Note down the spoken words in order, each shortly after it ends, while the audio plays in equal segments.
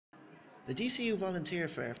The DCU Volunteer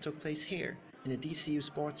Fair took place here in the DCU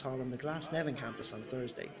Sports Hall on the Glasnevin campus on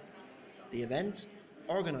Thursday. The event,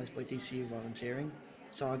 organised by DCU Volunteering,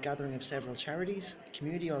 saw a gathering of several charities,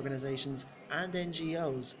 community organisations and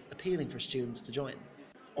NGOs appealing for students to join.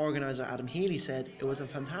 Organiser Adam Healy said it was a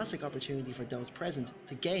fantastic opportunity for those present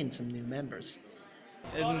to gain some new members.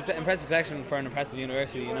 An impressive collection for an impressive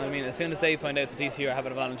university, you know what I mean? As soon as they find out the DCU are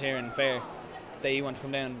having a volunteering fair, they want to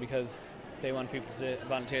come down because they want people to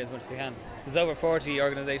volunteer as much as they can. There's over 40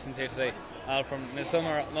 organisations here today. Most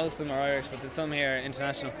of them are Irish, but there's some here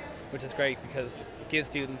international, which is great because it gives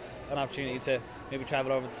students an opportunity to maybe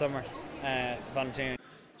travel over the summer volunteering.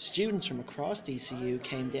 Students from across DCU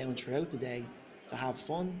came down throughout the day to have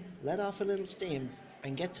fun, let off a little steam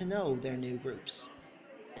and get to know their new groups.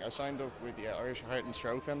 I signed up with the Irish Heart and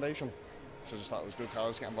Stroke Foundation, so I just thought it was a good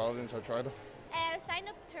cause to get involved in, so I tried it. I signed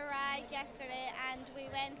up to RAG yesterday and we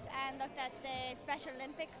went and looked at the Special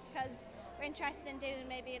Olympics because we're interested in doing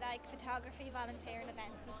maybe like photography, volunteering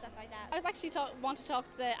events and stuff like that. I was actually want to talk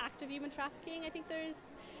to the active human trafficking. I think there's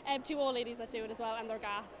two old ladies that do it as well, and they're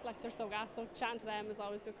gas, like they're so gas, so chatting to them is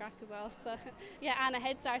always good crack as well. So yeah, and a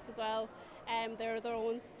Head Starts as well. They're their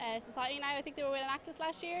own society now. I think they were with an actress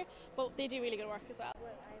last year, but they do really good work as well.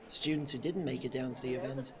 Students who didn't make it down to the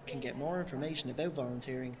event can get more information about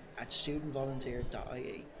volunteering at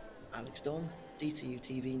studentvolunteer.ie. Alex Dunne,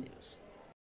 DCUtv News.